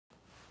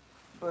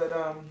But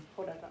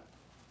hold that up.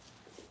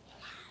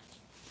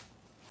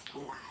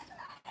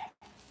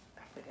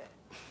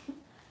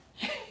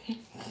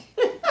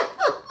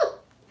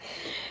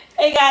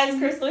 Hey guys,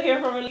 Crystal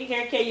here from Elite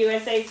Hair Care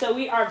USA. So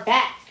we are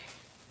back.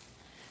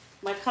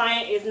 My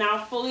client is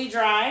now fully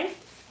dry.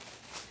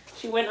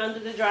 She went under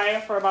the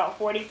dryer for about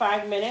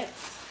 45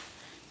 minutes.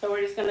 So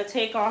we're just going to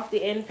take off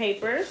the end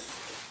papers.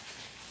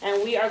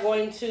 And we are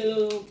going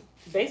to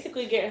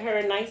basically get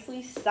her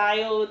nicely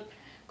styled,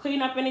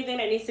 clean up anything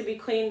that needs to be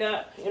cleaned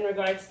up in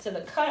regards to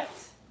the cut.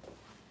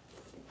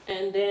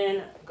 And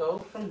then go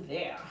from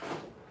there.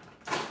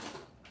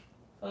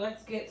 So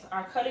let's get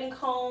our cutting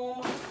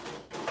comb.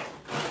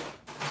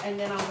 And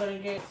then I'm going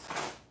to get,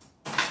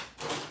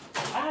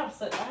 I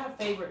have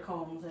favorite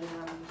combs.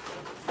 And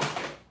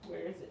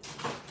where is it?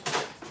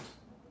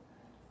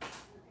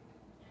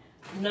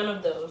 None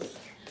of those.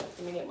 Let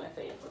me get my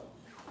favorite.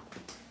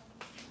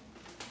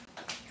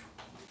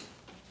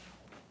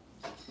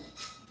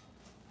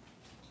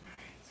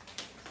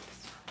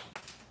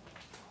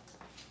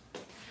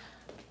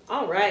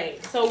 All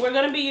right, so we're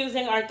going to be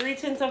using our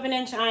 3/10 of an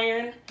inch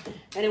iron,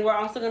 and then we're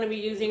also going to be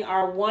using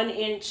our 1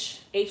 inch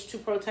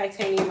H2 Pro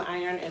titanium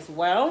iron as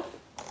well.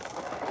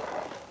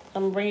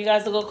 I'm going to bring you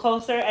guys a little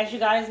closer. As you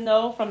guys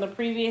know from the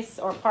previous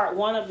or part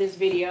 1 of this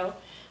video,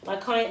 my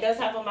client does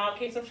have a mild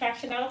case of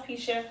traction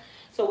alopecia,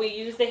 so we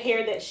use the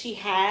hair that she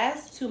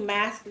has to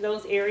mask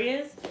those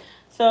areas.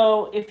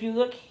 So if you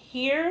look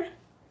here,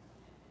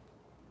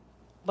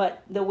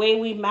 but the way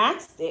we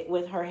masked it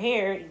with her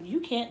hair, you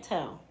can't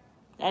tell.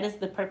 That is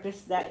the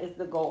purpose. That is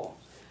the goal.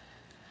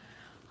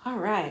 All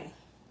right.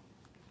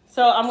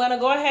 So I'm going to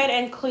go ahead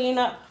and clean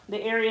up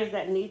the areas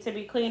that need to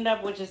be cleaned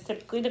up, which is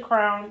typically the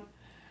crown.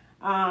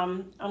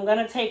 I'm going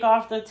to take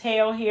off the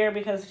tail here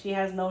because she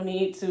has no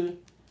need to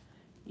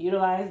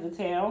utilize the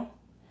tail.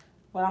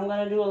 But I'm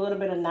going to do a little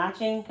bit of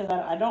notching because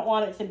I don't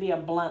want it to be a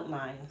blunt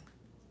line.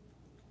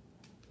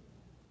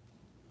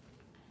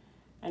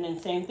 And then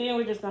same thing,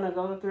 we're just going to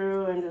go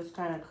through and just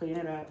kind of clean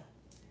it up.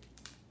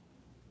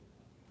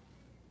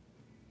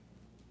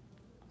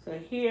 So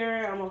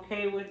here, I'm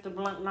okay with the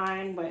blunt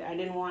line, but I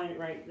didn't want it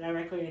right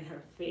directly in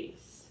her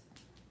face.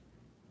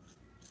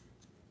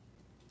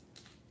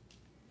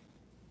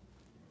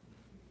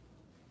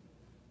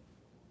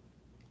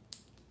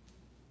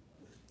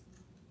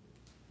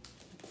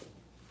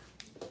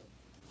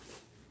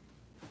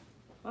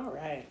 All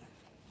right,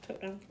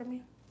 put down for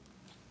me.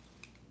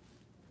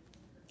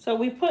 So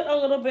we put a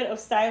little bit of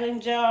styling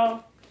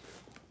gel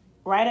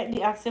right at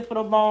the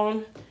occipital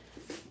bone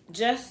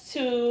just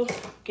to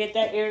get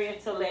that area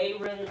to lay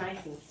really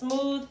nice and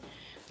smooth.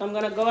 So I'm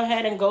gonna go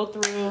ahead and go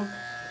through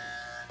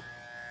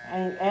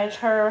and edge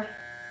her.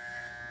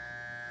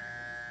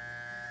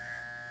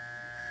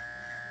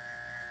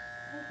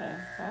 Okay,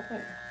 so I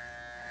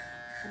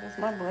guess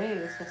my blade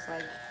is just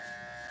like,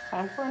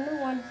 time for a new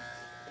one.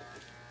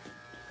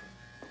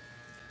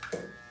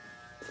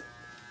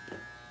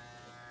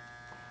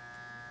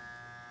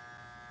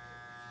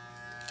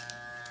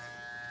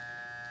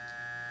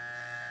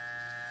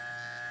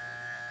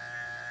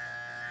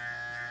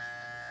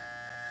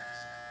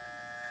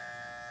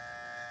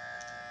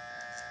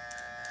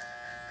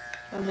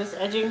 I'm just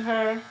edging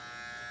her.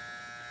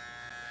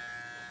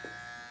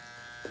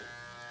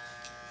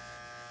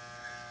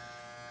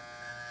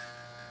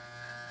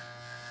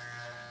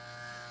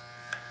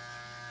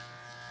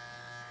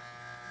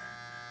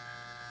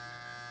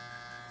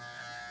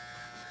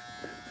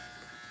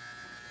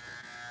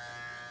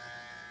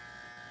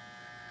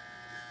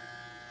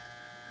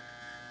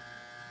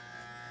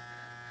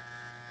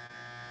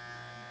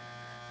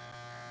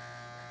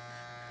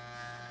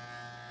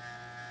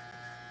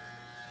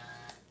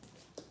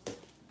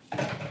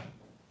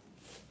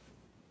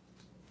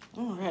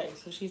 All right,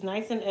 so she's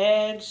nice and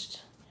edged.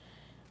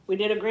 We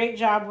did a great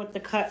job with the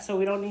cut, so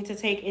we don't need to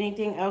take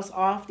anything else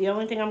off. The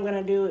only thing I'm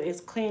gonna do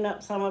is clean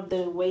up some of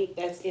the weight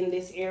that's in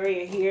this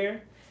area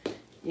here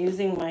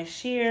using my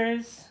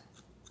shears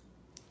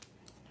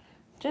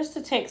just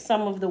to take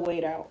some of the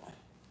weight out.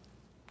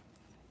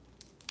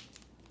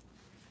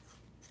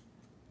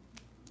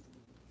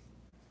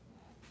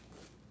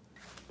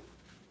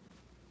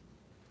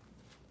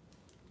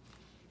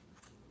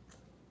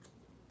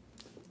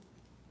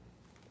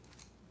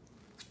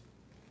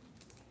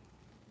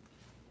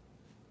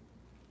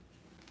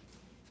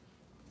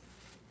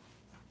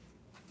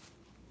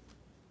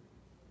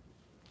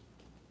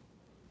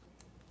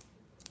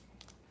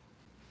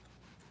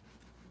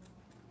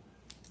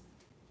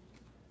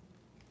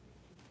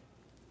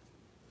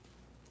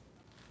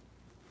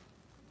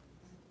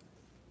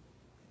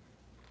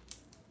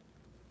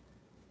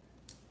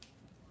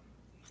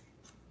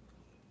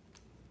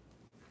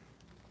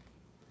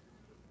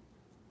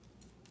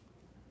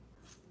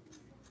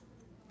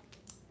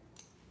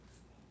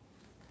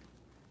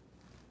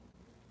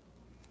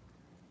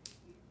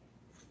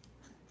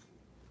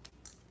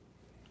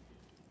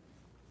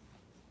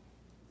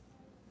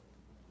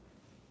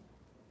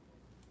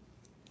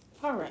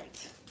 All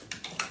right,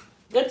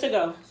 good to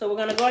go. So we're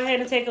gonna go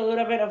ahead and take a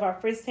little bit of our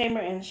Frizz Tamer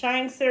and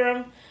Shine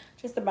Serum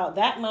Just about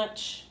that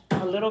much.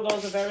 A little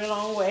goes a very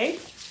long way.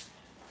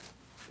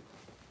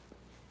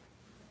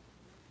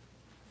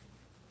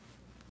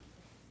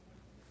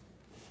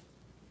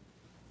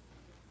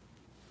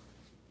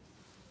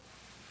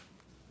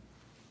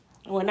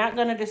 We're not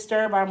going to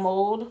disturb our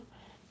mold.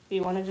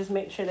 You want to just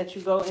make sure that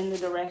you go in the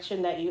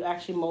direction that you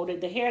actually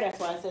molded the hair. That's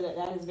why I said that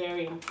that is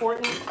very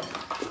important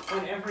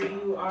whenever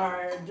you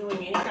are doing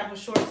any type of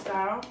short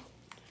style.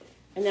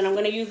 And then I'm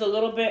going to use a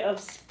little bit of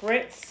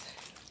spritz.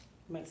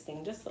 Might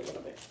sting just a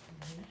little bit.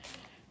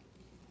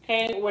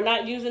 Okay, we're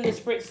not using the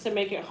spritz to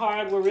make it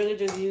hard. We're really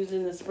just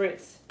using the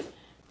spritz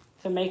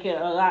to make it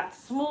a lot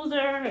smoother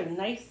and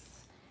nice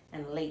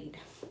and laid.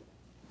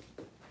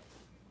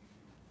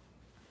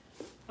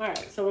 All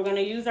right, so we're going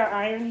to use our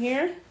iron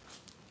here.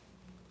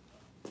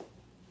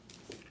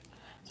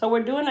 So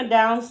we're doing a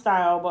down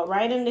style, but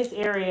right in this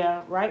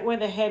area, right where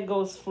the head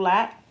goes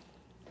flat,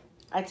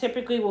 I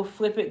typically will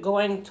flip it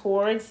going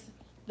towards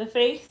the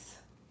face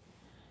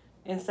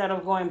instead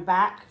of going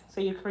back.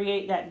 So you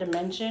create that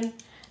dimension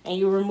and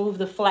you remove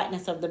the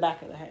flatness of the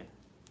back of the head.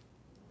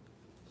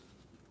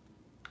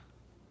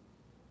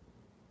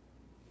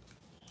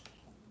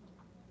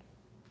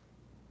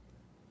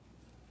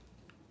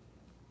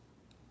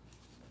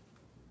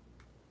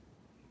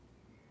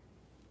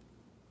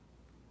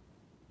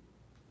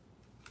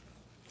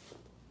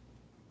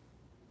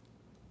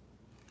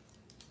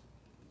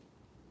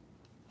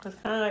 It's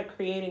kind of like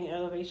creating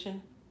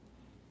elevation,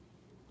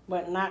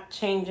 but not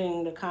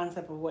changing the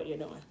concept of what you're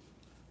doing.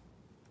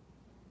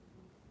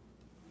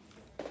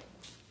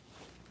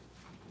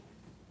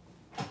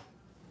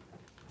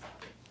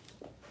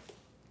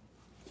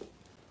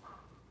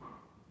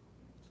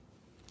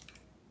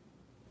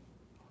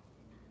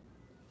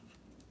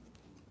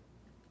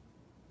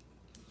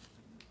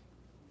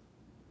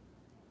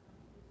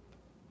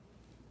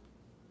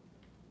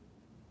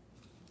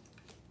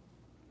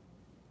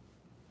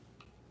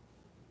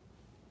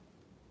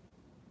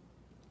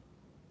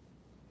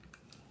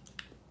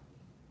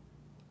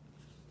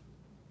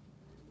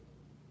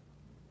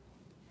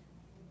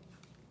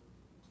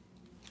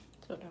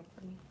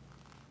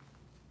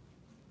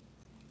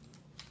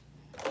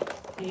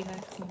 So you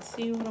guys can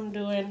see what I'm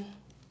doing.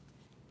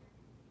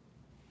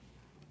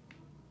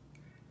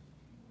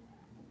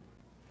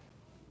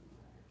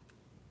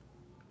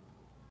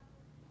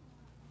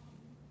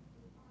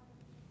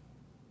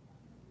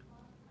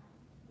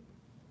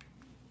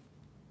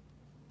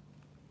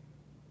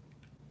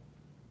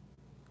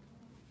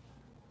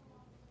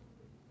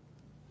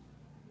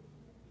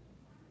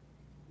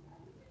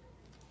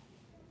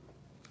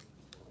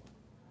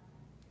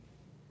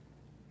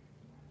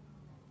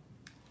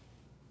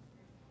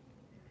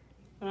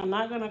 And I'm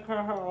not going to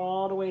curl her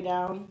all the way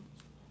down.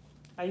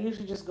 I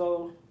usually just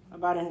go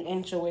about an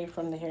inch away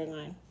from the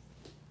hairline.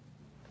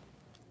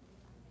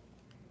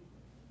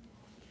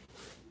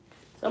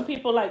 Some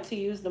people like to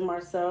use the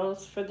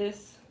Marcells for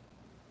this.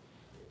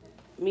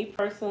 Me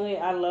personally,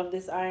 I love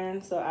this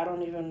iron, so I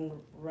don't even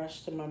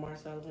rush to my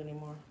Marcells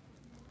anymore.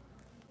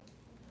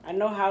 I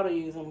know how to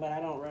use them, but I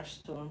don't rush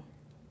to them.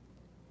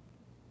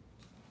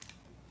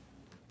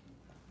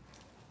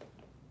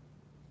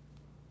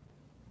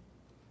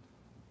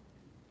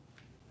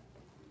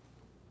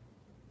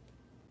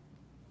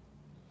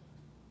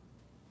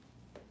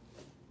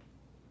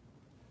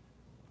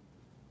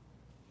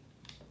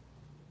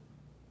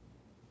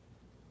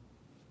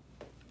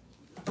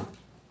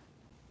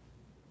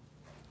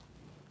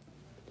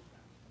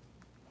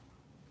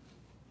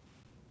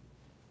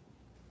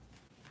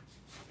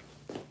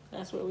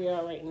 That's where we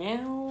are right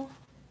now.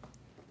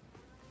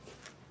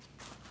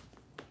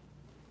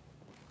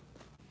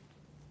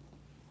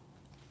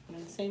 And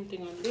then same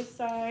thing on this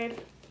side.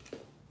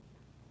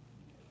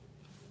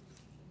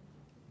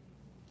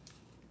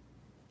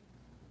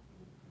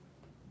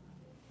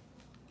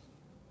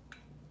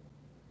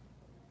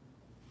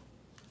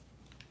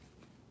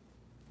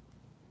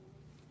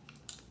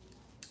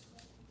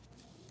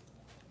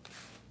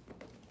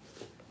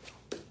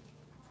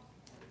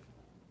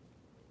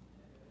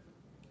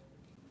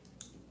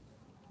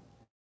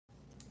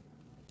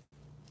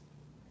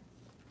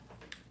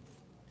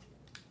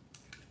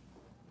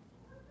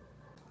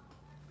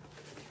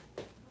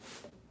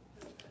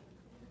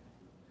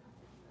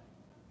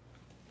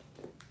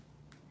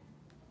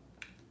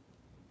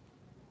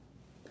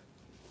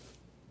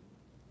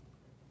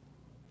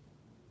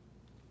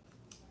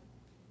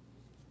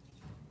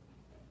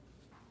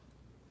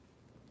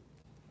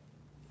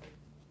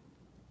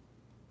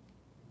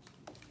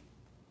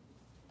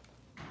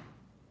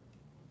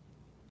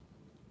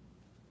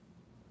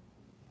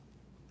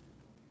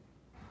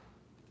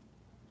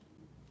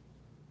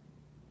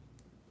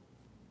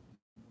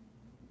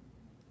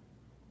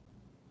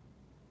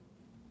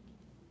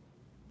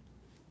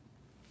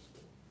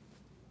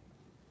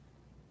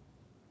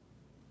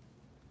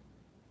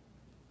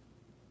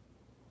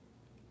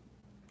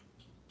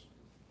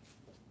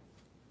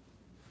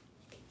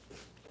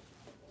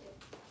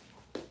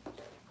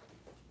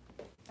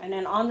 And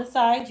then on the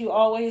sides, I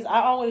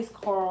always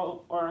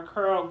curl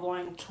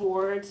going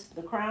towards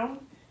the crown.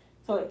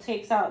 So it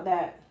takes out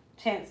that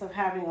chance of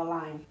having a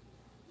line.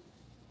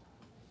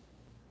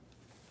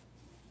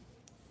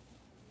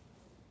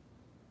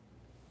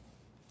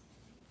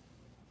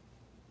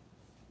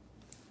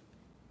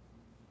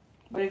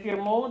 But if your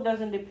mold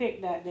doesn't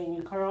depict that, then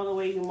you curl the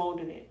way you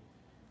molded it.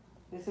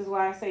 This is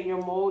why I say your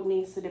mold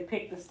needs to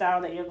depict the style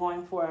that you're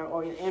going for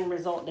or the end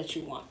result that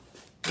you want.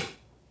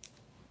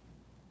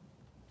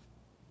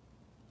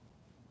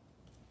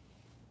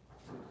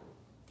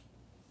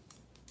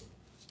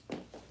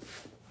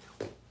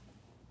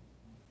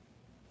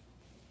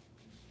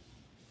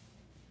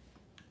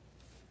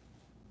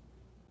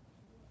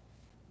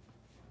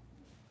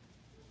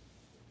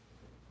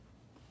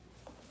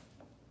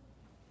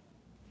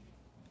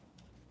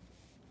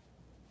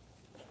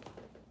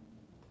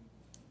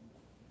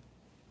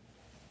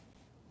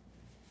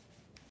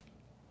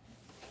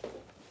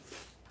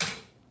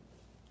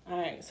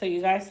 Alright, so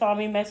you guys saw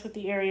me mess with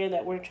the area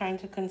that we're trying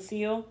to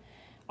conceal.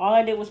 All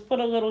I did was put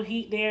a little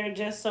heat there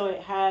just so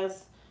it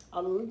has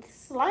a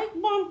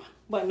slight bump,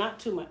 but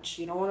not too much.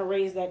 You don't want to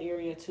raise that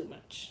area too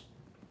much.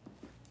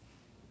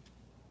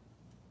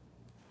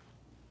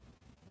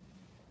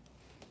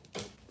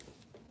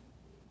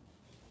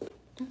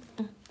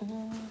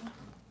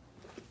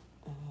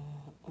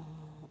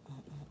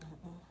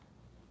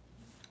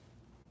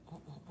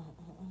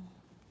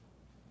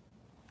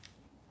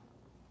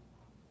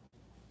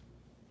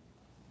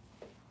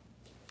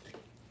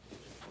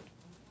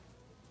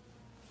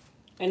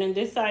 And then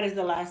this side is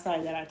the last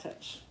side that I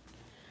touch.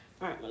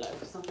 All right, my love,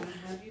 so I'm gonna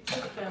have you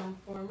put down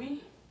for me.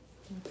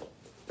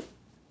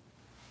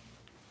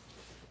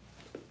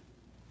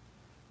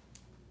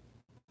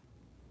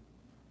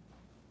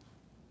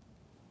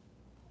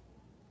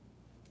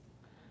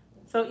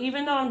 So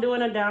even though I'm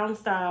doing a down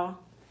style,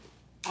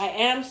 I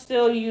am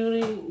still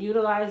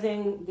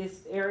utilizing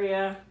this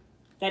area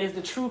that is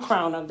the true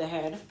crown of the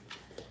head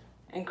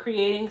and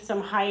creating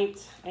some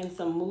height and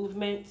some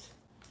movement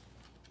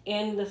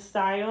in the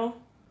style.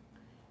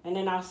 And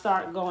then I'll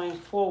start going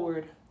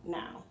forward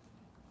now.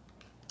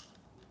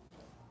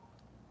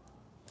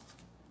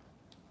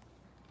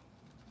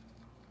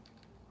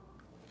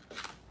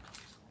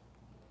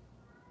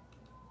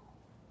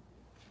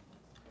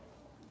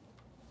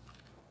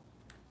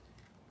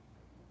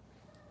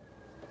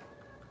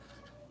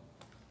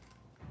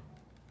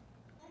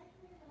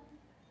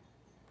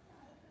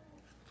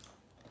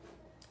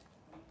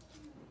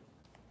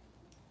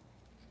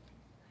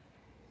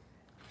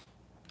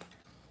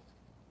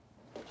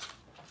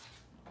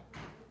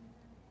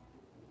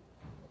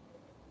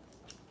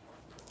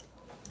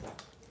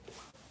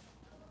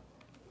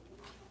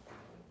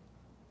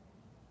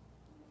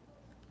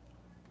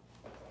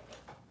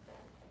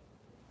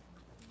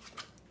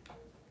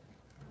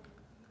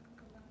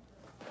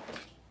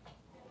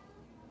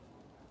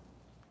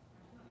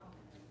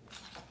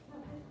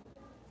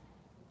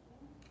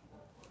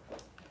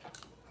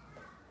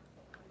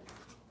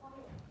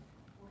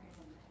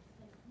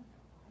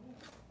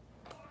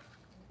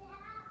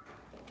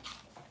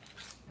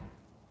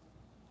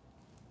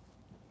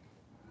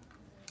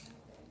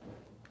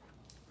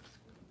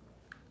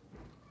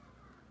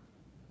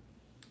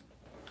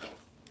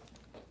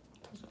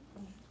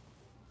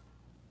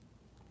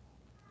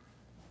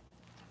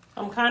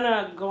 I'm kind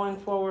of going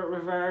forward,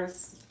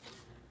 reverse,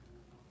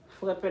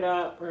 flip it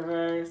up,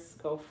 reverse,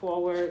 go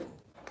forward.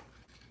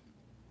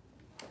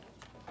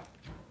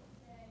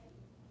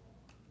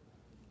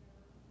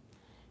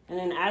 And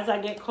then as I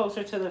get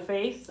closer to the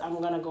face,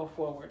 I'm going to go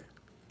forward.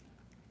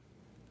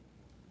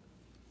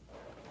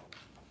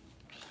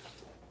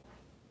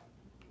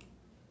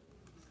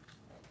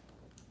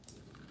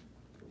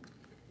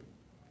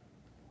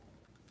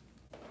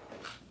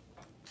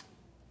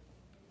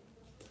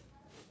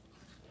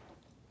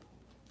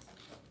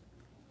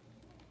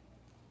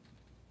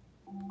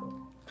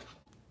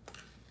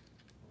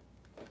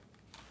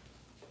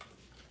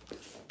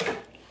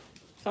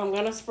 So I'm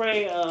going to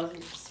spray a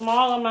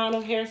small amount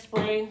of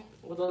hairspray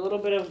with a little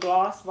bit of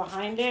gloss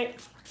behind it.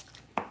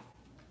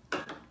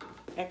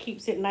 That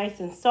keeps it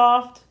nice and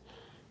soft,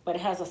 but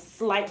it has a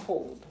slight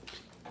hold.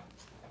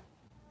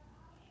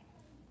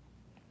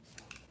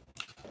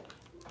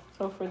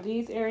 So for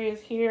these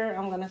areas here,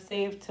 I'm going to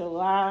save till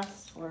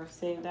last, or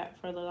save that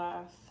for the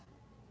last.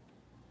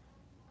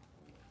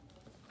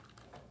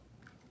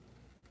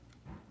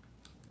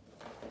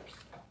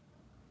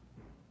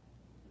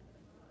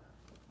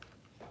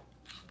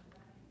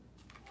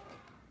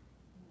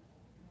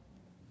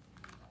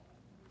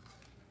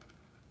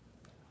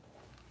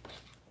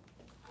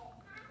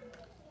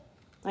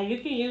 Now you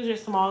can use your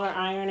smaller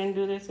iron and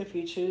do this if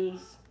you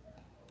choose.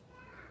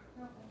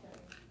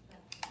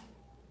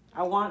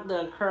 I want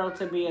the curl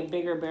to be a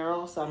bigger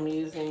barrel, so I'm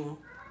using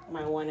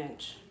my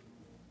 1-inch.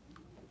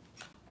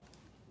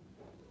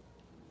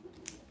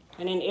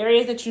 And in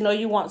areas that you know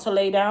you want to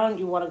lay down,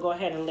 you want to go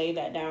ahead and lay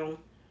that down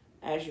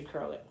as you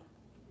curl it.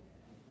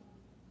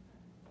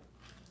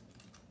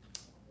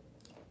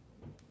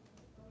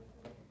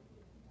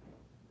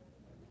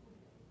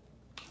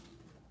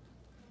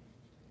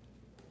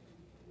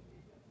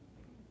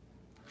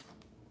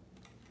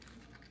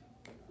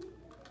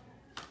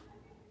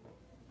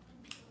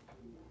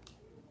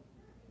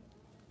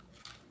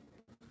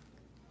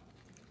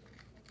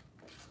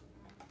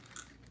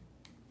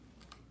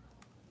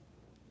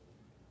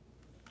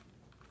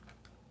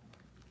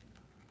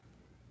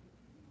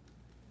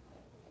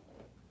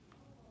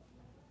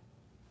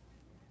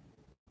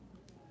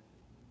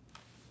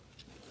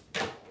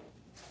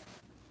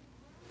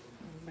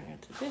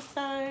 this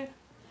side.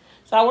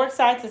 So I work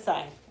side to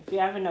side, if you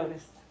haven't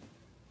noticed.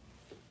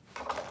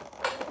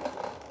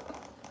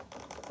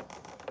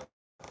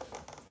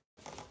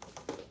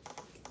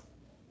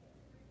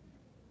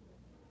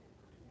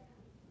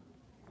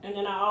 And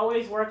then I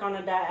always work on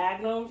a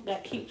diagonal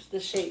that keeps the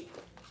shape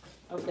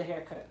of the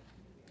haircut.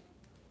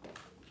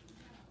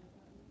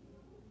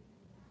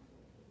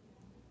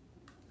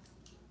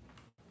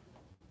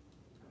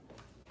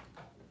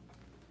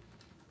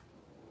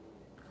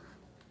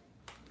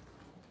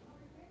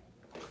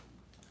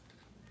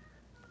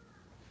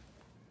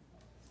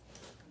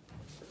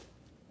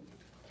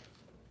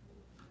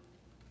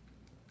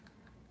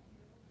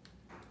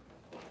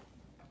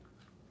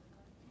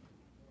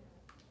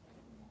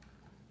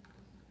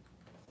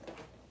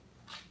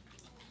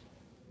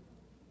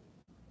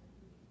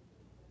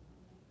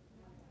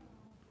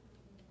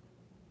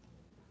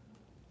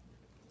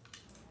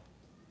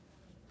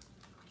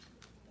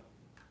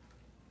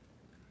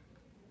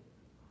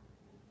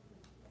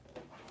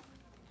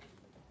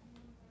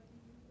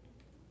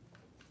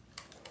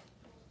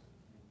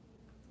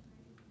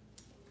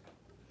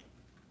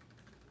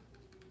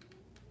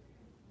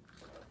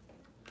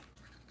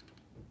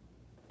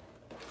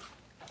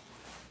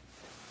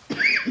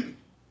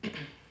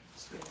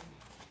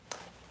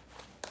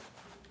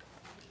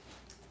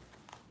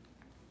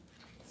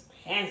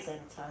 Hand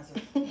sanitizer.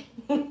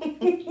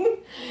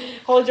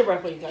 Hold your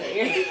breath when you come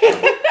here.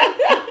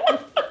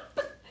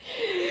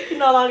 You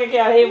no longer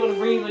can't able to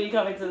breathe when you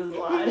come into the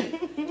salon.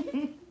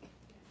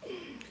 You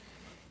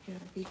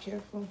gotta be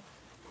careful.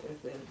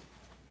 Listen,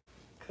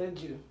 could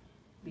you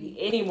be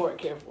any more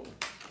careful?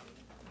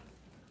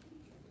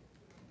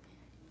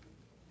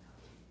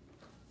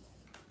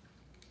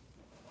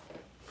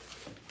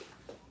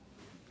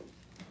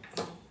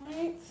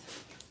 Alright.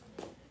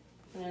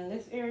 And then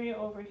this area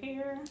over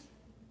here,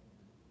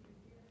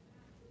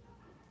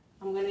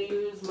 I'm going to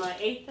use my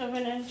 1/8 of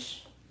an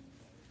inch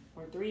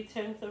or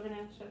 3/10 of an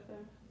inch, I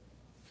think.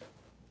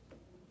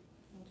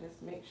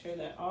 Just make sure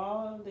that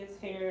all of this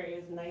hair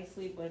is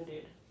nicely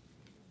blended.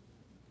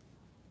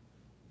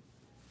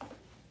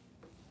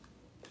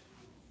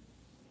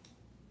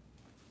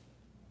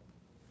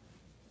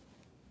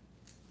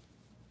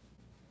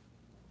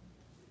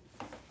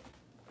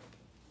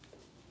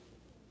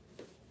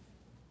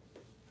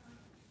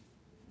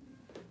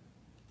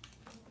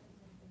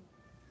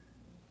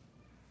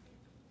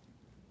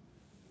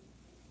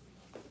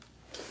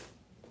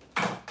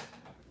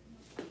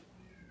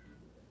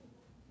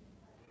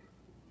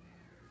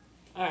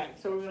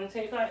 Alright, so we're going to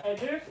take our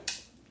edger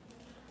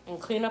and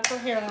clean up her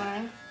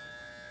hairline.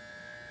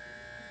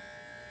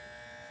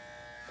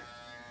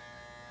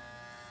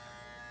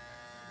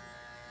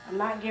 I'm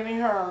not giving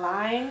her a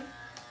line,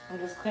 I'm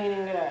just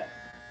cleaning it up.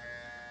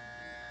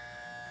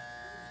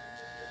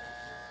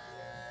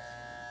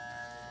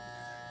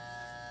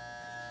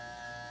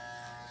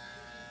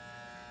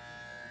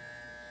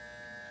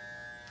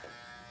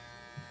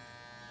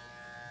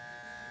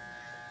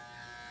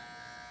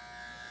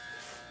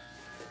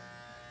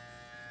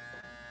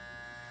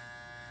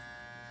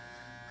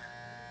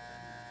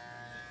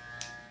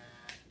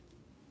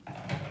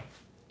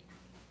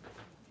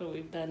 So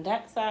we've done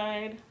that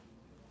side,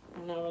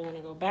 and now we're going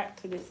to go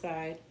back to this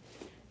side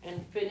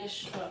and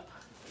finish up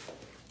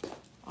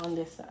on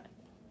this side.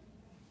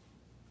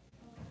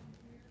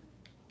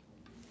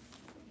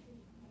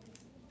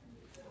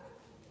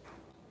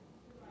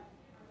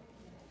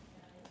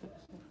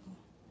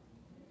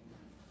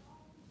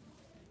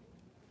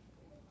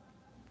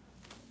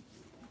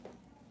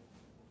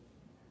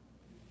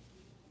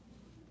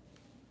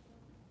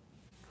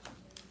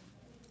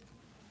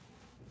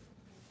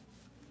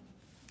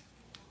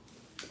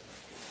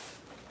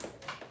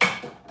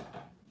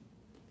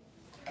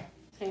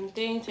 Same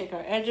thing, take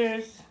our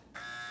edgers.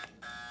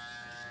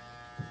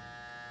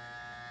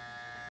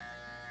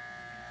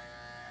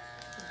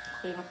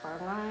 Clean up our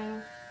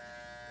line.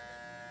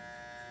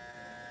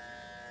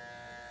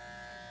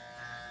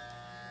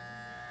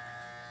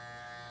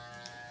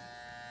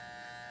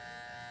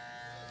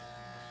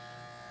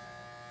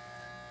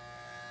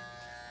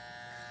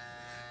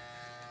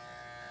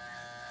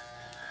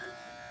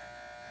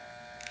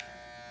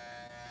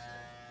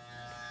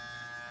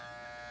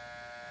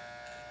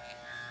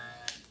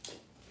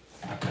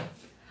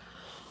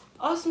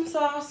 Awesome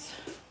sauce.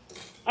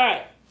 All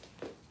right.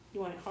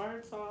 You want it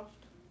hard, soft?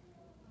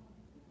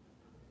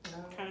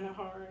 No. Kind of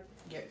hard?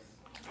 Yes.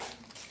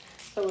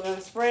 So we're going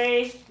to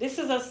spray. This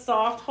is a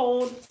soft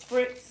hold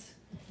spritz.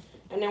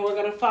 And then we're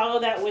going to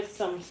follow that with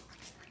some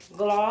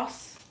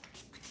gloss.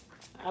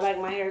 I like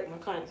my hair, my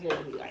client's hair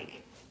to be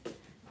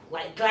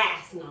like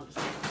glass. No, I'm just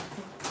kidding.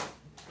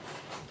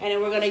 And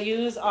then we're going to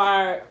use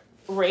our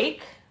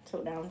rake.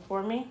 Tilt down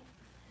for me.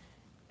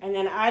 And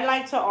then I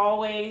like to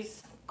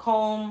always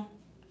comb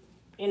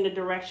in the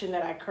direction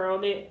that I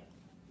curled it.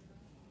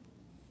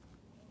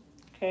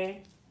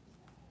 Okay.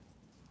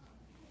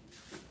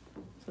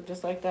 So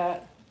just like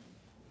that.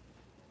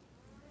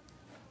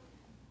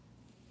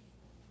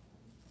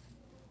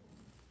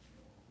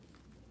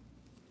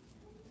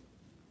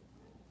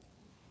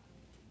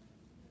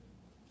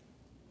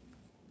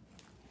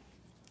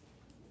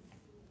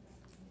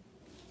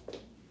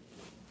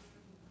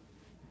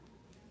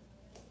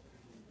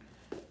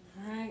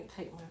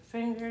 take my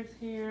fingers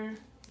here.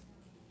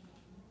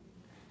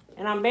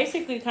 And I'm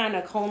basically kind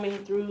of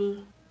combing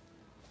through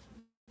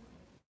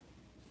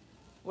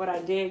what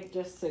I did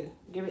just to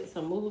give it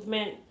some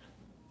movement.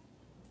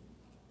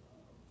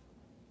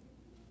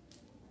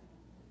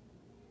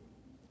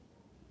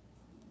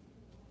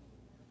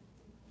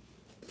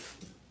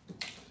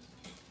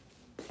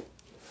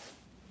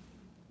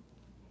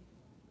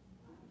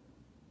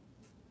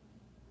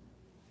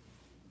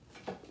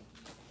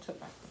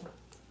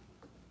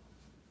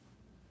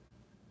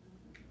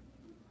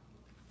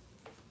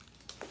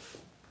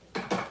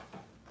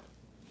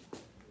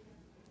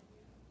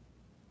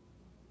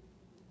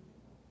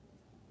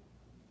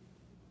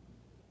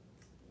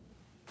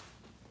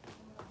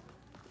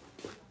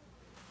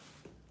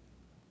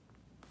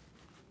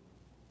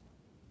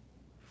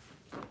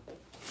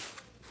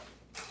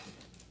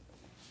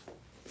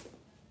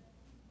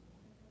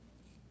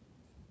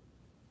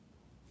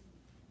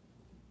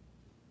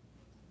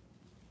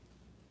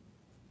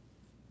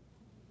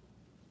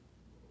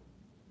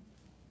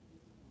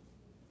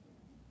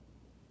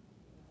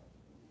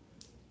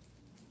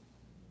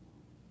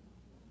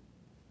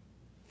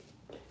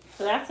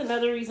 So that's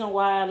another reason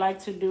why I like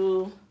to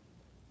do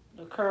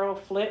the curl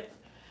flip,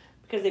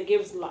 because it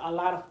gives a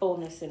lot of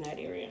fullness in that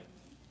area.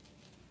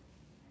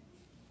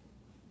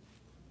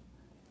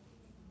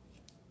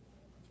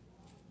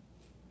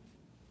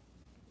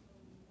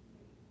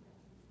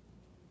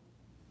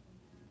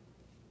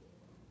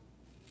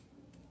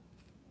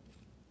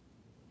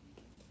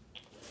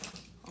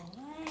 All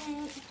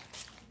right.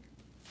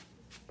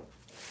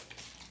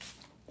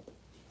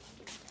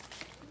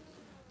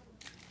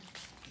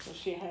 So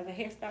she has a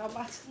hairstyle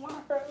by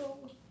tomorrow.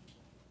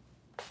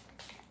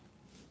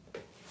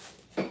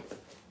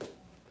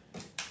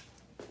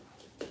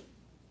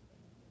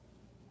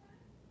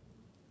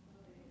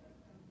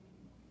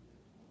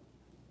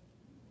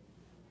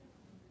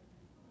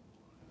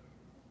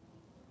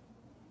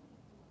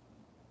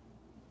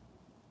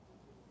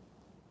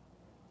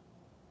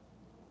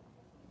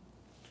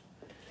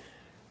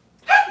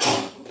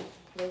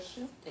 Bless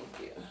you. Thank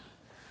you.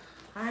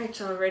 All right,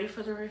 y'all ready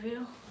for the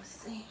review? Let's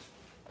see.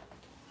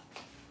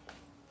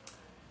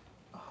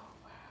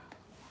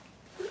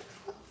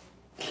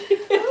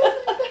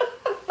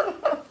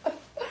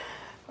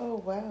 Oh,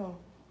 wow.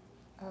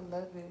 I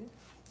love it.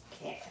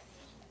 Yes.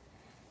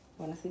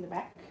 Want to see the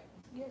back?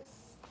 Yes,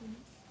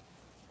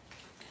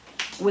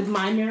 please. With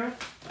my mirror?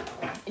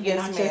 Yes,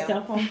 Not your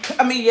cell ma'am. phone?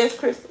 I mean, yes,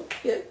 Crystal.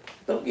 Yes.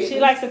 Don't get She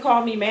me. likes to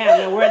call me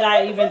ma'am, and we're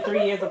not even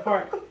 3 years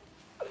apart. Oh,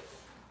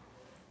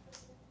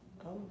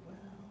 wow.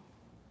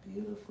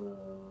 Beautiful.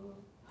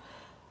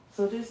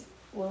 So this,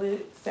 well,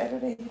 it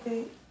Saturday, you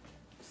think?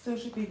 Still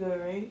should be good,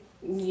 right?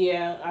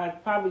 Yeah, I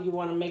probably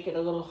want to make it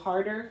a little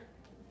harder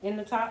in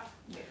the top.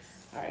 Yes.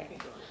 All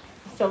right.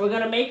 So we're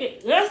going to make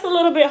it just a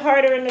little bit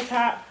harder in the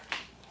top.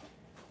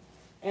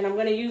 And I'm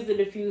going to use the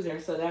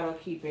diffuser, so that'll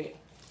keep it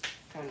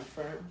kind of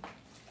firm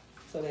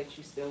so that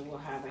you still will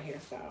have a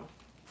hairstyle.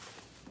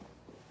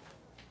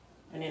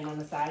 And then on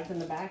the sides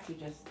and the back, you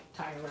just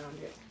tie around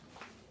it.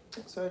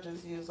 So I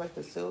just use like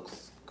the silk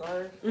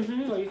scarf? Or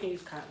you can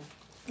use cotton.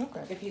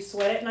 Okay. If you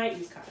sweat at night,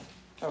 use cotton.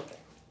 Okay.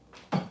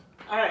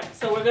 All right,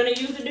 so we're going to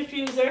use the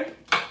diffuser,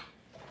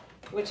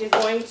 which is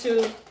going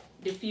to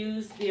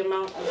diffuse the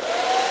amount of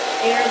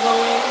air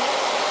going.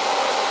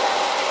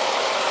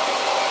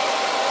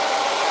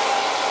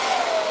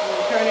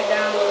 Turn it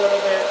down a little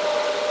bit.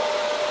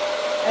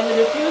 And the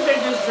diffuser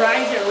just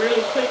dries it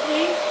really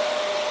quickly,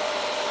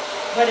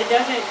 but it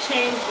doesn't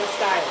change the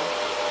style.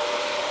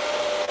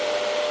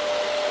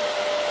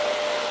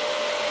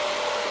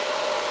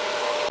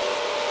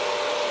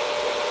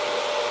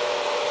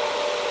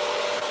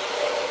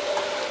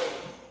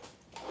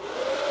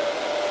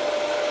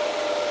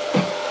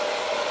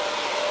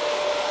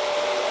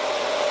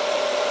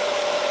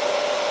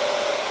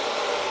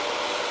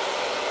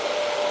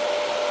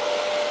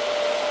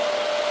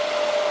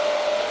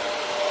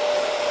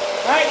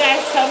 All right,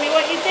 guys, tell me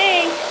what you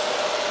think.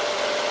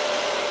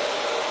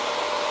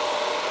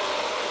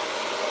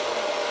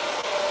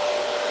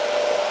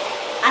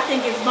 I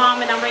think it's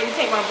bomb, and I'm ready to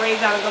take my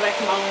braids out and go back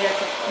to my own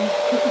haircut.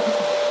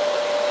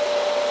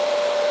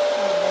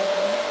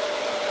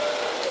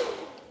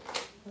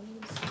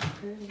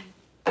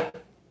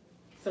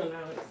 So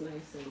now it's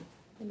nice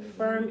and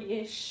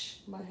firm-ish.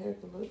 My hair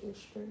can look this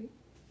straight.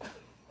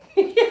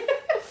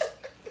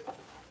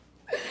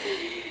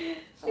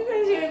 She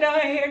says you know her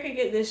hair could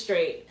get this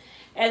straight.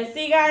 And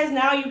see, guys,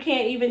 now you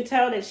can't even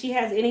tell that she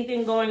has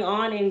anything going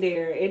on in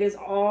there. It is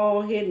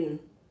all hidden.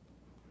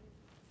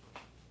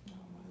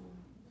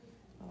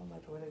 Oh, my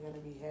daughter gonna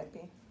be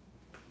happy.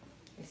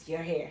 It's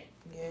your hair.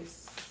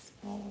 Yes.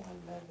 Oh,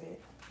 I love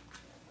it.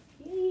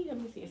 Yee, let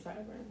me see your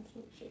sideburns.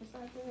 Make sure your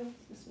sideburns.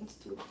 This one's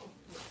too long.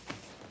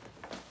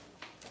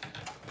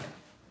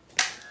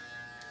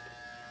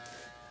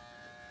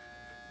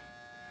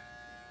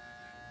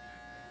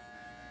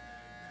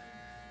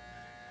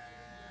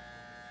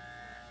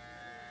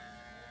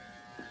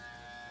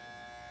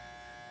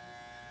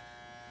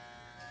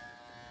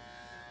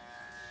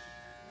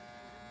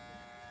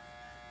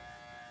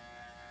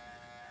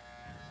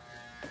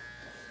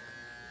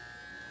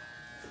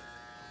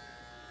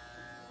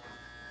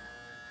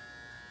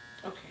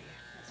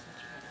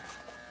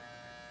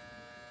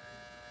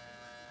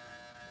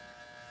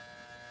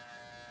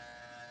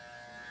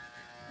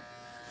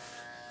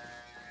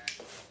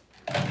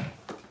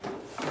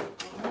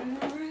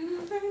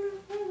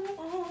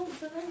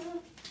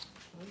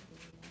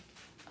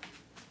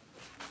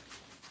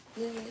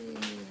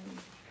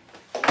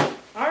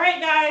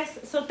 guys.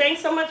 So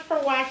thanks so much for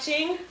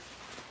watching.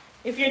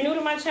 If you're new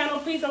to my channel,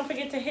 please don't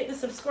forget to hit the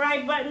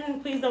subscribe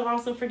button. Please don't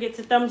also forget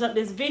to thumbs up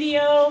this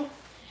video.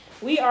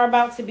 We are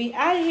about to be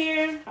out of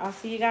here. I'll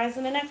see you guys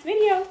in the next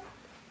video.